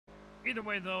Either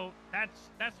way, though, that's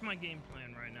my game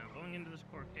plan right now. Going into this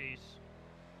court case,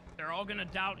 they're all gonna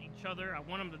doubt each other. I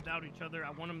want them to doubt each other. I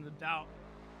want them to doubt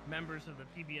members of the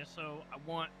PBSO. I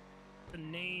want the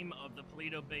name of the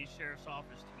Paleto Bay Sheriff's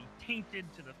Office to be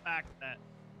tainted to the fact that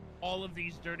all of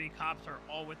these dirty cops are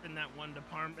all within that one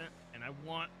department, and I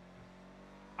want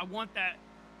that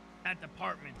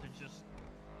department to just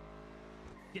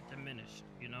get diminished,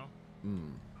 you know?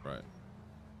 Right.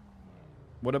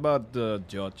 What about the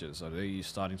judges? Are they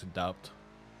starting to doubt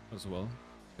as well?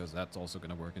 Because that's also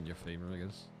gonna work in your favor, I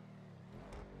guess.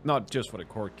 Not just for the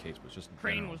court case, but just in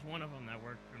Crane general. was one of them that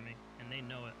worked for me, and they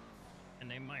know it. And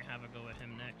they might have a go at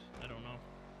him next. I don't know.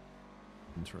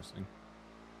 Interesting.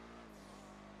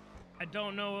 I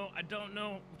don't know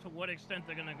to what extent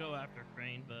they're gonna go after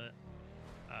Crane, but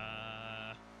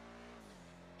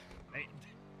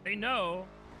they know.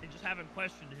 They just haven't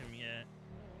questioned him yet.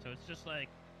 So it's just like,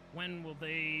 when will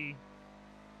they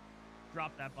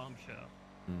drop that bombshell?